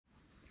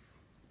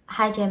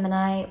Hi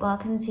Gemini,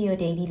 welcome to your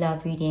daily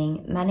love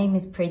reading. My name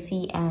is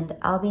Pretty and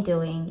I'll be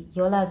doing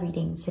your love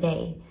reading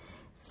today.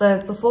 So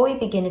before we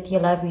begin with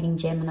your love reading,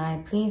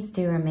 Gemini, please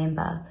do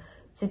remember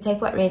to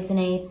take what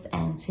resonates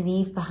and to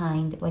leave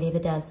behind whatever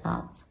does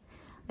not.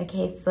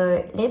 Okay,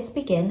 so let's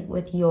begin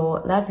with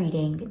your love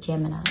reading,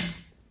 Gemini.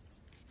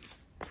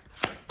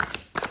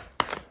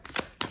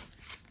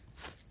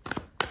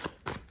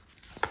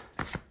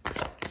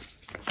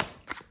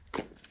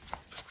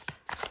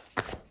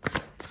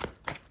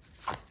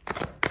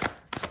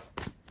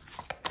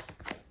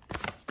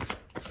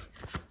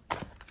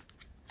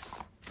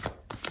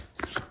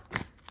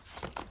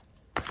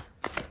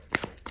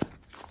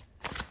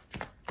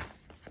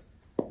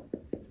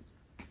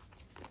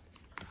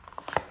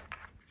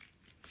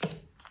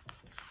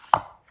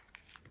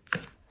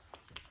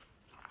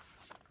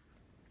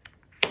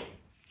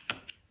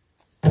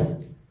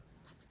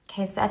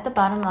 Okay, so at the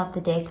bottom of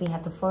the deck, we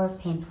have the Four of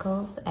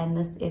Pentacles, and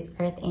this is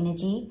Earth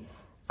energy,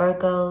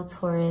 Virgo,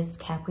 Taurus,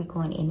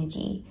 Capricorn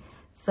energy.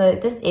 So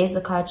this is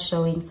a card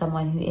showing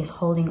someone who is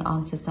holding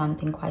on to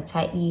something quite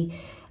tightly.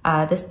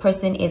 This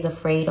person is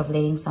afraid of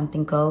letting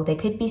something go. They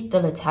could be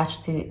still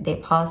attached to their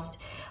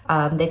past.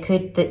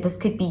 This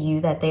could be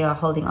you that they are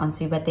holding on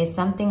to, but there's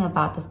something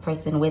about this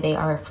person where they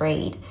are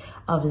afraid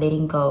of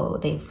letting go.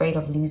 They're afraid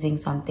of losing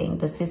something.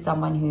 This is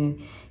someone who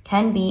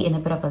can be in a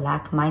bit of a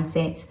lack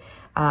mindset.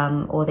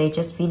 Or they're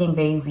just feeling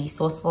very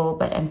resourceful,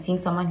 but I'm seeing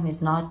someone who's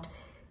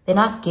they're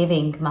not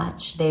giving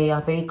much. They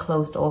are very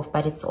closed off,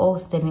 but it's all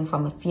stemming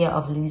from a fear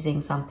of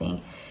losing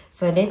something.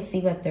 So let's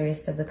see what the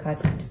rest of the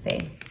cards have to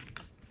say.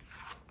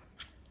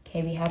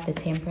 Okay, we have the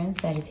Temperance,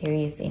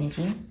 Sagittarius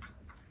energy.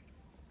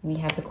 We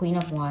have the Queen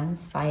of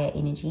Wands, fire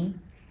energy.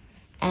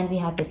 And we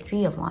have the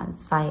Three of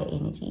Wands, fire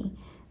energy.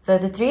 So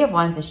the Three of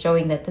Wands is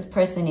showing that this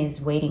person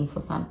is waiting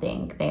for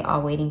something. They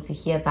are waiting to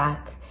hear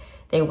back.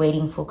 They're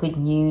waiting for good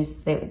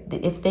news.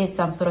 If there's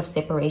some sort of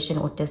separation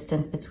or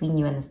distance between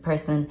you and this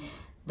person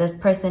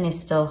is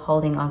still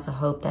holding on to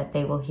hope that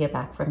they will hear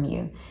back from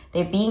you.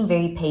 They're being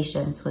very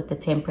patient with the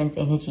Temperance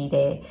energy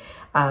there.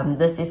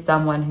 This is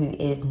someone who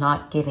is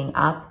not giving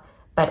up,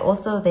 but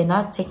also they're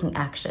not taking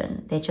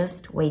action. They're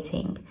just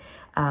waiting.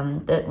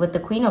 With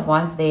the Queen of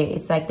Wands there,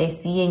 it's like they're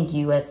seeing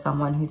you as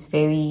someone who's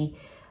very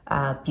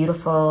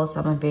beautiful,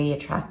 someone very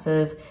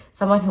attractive,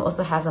 someone who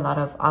also has a lot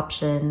of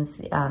options.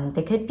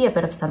 There could be a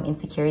bit of some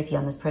insecurity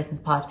on this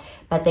person's part,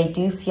 but they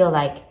do feel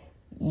like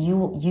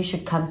you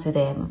should come to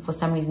them. For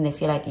some reason, they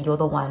feel like you're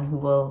the one who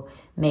will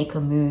make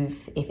a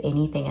move, if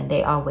anything, and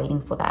they are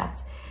waiting for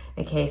that.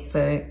 Okay,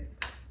 so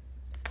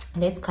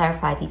let's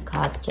clarify these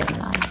cards,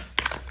 Gemini.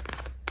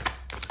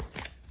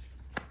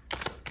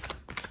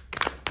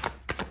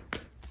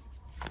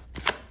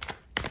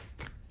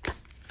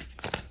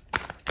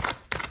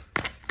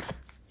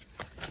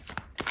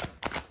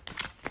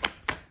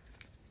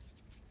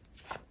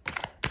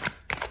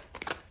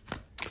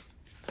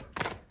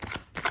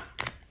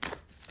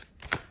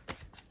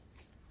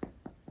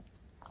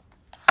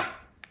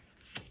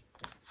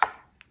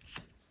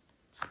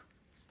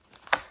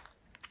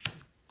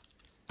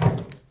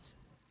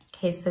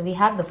 Okay, so we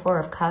have the Four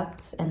of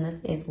Cups, and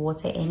this is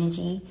water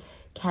energy,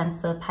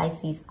 Cancer,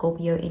 Pisces,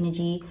 Scorpio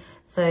energy.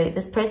 So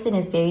this person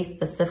is very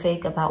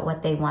specific about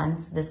what they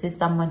want. This is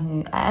someone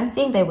who, I'm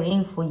seeing they're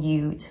waiting for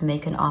you to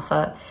make an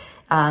offer.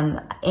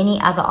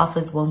 Any other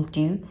offers won't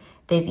do.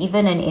 There's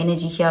even an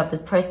energy here of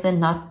this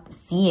person not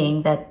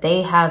seeing that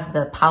they have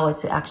the power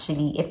to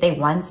actually, if they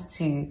want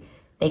to,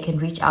 they can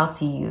reach out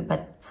to you.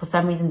 But for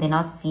some reason, they're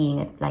not seeing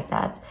it like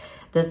that.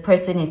 This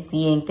person is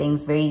seeing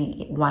things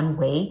very one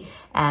way,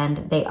 and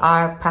they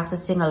are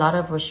practicing a lot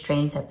of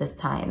restraint at this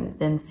time.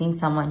 Them seeing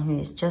someone who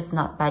is just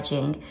not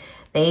budging.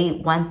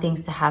 They want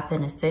things to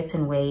happen a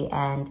certain way,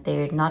 and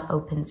they're not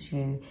open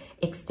to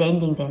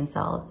extending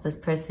themselves. This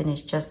person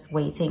is just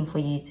waiting for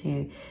you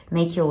to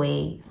make your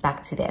way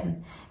back to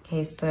them.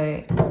 Okay,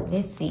 so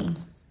let's see.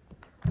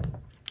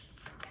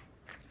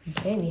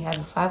 Okay, we have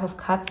the Five of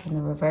Cups in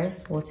the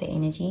reverse, water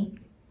energy.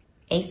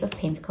 Ace of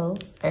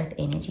Pentacles, earth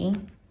energy.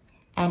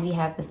 And we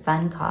have the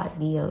Sun card,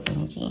 Leo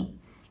energy.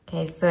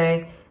 Okay,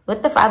 so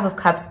with the Five of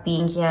Cups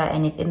being here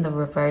and it's in the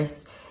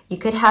reverse, you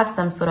could have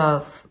some sort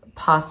of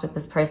past with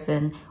this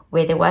person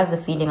where there was a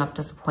feeling of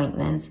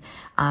disappointment.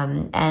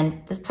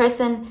 And this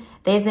person,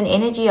 there's an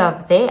energy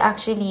of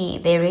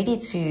they're ready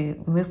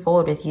to move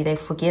forward with you. They're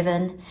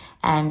forgiven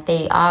and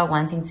they are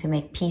wanting to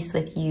make peace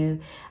with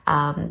you.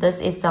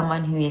 This is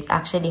someone who is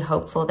actually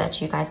hopeful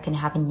that you guys can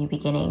have a new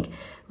beginning.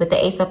 With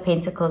the Ace of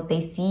Pentacles,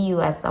 they see you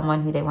as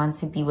someone who they want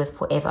to be with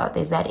forever.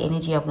 There's that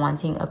energy of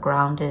wanting a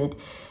grounded,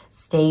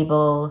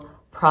 stable,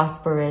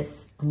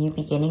 prosperous new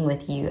beginning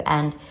with you.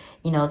 And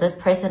You know, this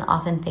person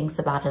often thinks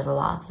about it a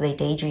lot. So they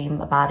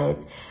daydream about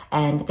it,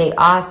 and they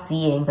are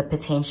seeing the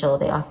potential.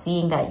 They are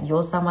seeing that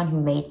you're someone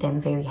who made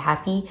them very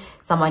happy,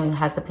 someone who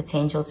has the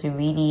potential to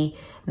really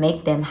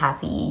make them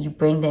happy. You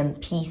bring them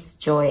peace,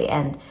 joy,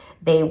 and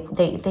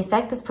it's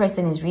like this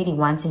person is really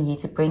wanting you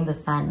to bring the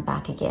sun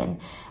back again.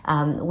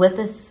 With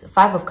this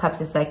Five of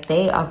Cups, it's like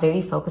they are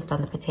very focused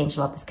on the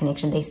potential of this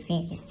connection. They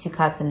see these two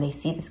cups and they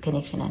see this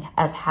connection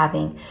as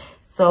having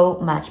so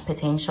much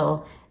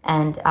potential.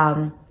 And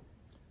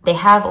they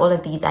have all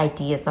of these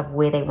ideas of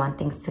where they want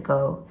things to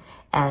go.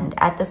 And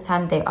at this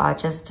time, they are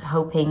just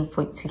hoping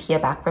to hear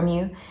back from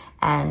you.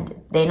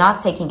 And they're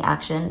not taking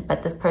action,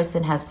 but this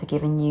person has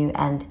forgiven you.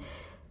 And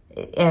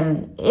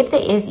if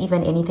there is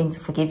even anything to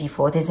forgive you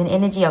for, there's an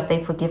energy of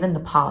they've forgiven the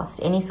past,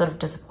 any sort of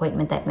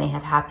disappointment that may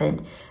have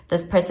happened.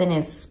 This person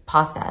is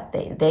past that.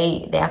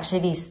 They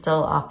actually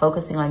still are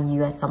focusing on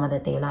you as someone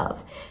that they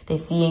love. They're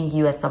seeing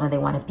you as someone they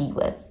want to be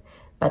with,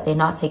 but they're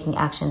not taking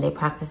action. They're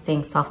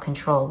practicing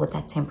self-control with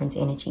that Temperance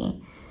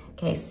energy.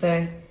 Okay,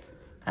 so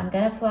I'm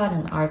going to pull out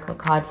an oracle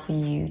card for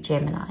you,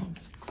 Gemini.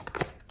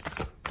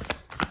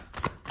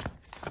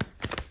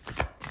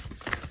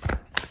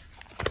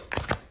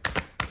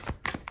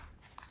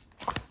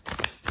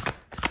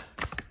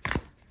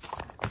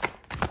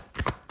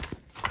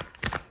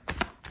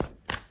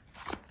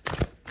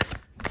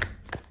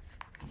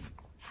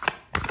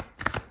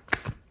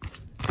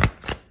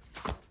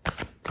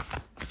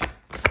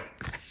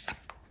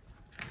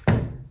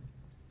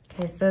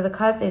 So the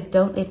card says,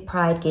 don't let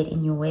pride get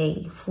in your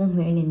way. Full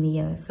moon in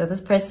Leo. So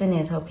this person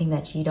is hoping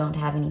that you don't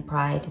have any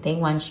pride. They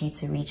want you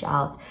to reach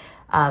out.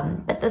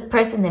 But this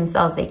person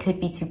themselves, they could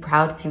be too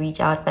proud to reach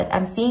out. But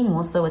I'm seeing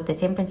more so with the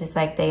Temperance, it's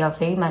like they are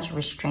very much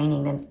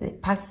restraining them,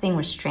 practicing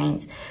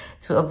restraint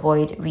to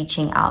avoid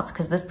reaching out.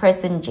 Because this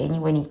person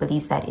genuinely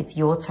believes that it's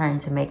your turn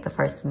to make the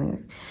first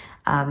move.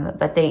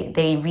 But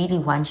they really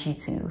want you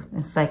to.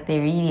 It's like they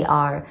really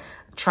are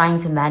trying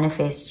to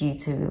manifest you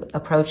to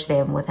approach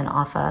them with an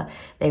offer.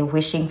 They're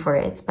wishing for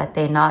it, but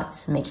they're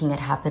not making it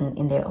happen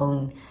in their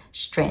own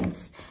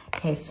strengths.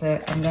 Okay,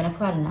 so I'm going to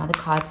pull out another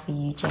card for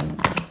you,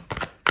 Gemini.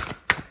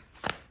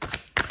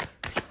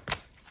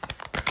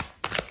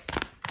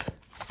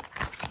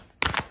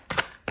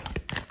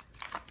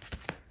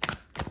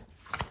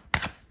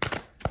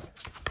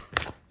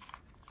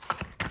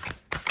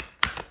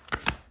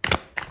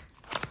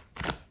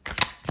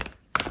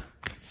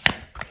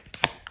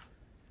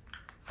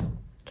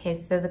 Okay,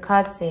 so the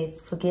card says,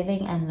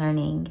 forgiving and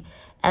learning.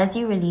 As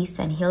you release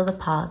and heal the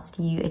past,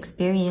 you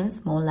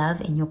experience more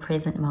love in your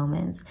present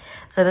moment.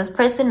 So this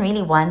person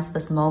really wants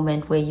this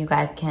moment where you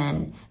guys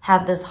can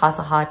have this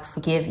heart-to-heart,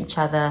 forgive each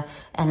other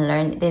and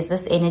learn. There's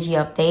this energy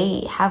of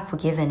they have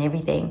forgiven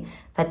everything,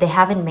 but they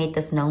haven't made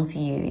this known to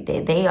you.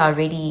 They are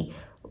already,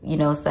 you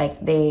know, it's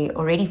like they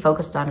already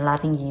focused on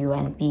loving you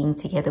and being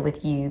together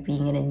with you,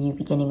 being in a new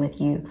beginning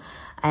with you.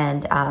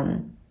 And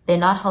they're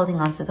not holding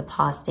on to the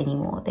past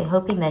anymore. They're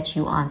hoping that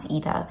you aren't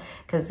either,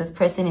 because this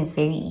person is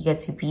very eager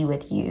to be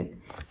with you.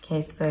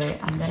 Okay, so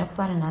I'm going to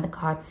pull out another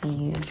card for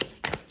you,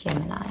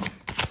 Gemini.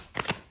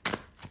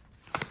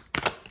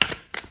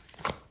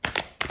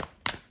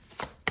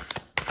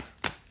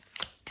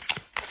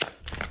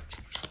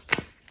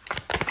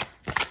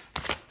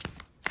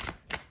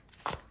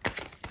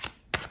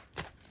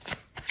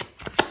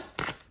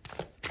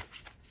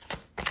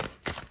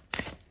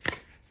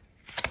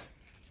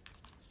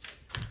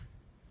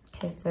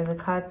 Okay, so the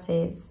card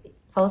says,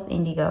 false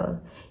indigo,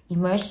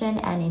 immersion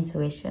and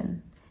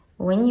intuition.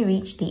 When you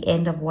reach the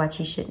end of what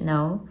you should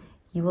know,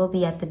 you will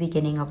be at the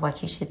beginning of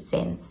what you should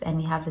sense. And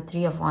we have the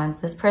Three of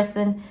Wands. This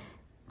person,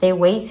 they're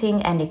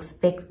waiting and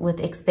with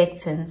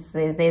expectance.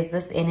 There's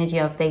this energy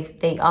of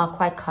they are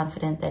quite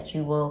confident that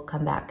you will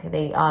come back.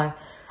 They are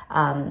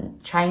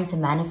trying to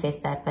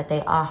manifest that, but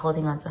they are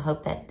holding on to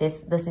hope that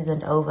this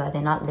isn't over.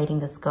 They're not letting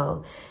this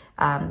go.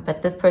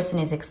 But this person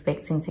is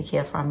expecting to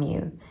hear from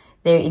you.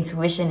 Their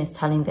intuition is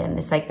telling them.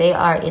 It's like they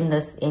are in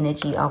this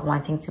energy of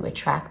wanting to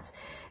attract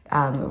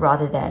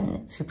rather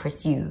than to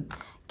pursue.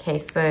 Okay,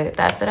 so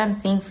that's what I'm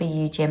seeing for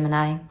you,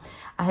 Gemini.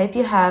 I hope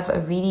you have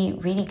a really,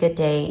 really good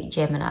day,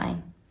 Gemini.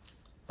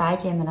 Bye,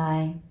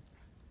 Gemini.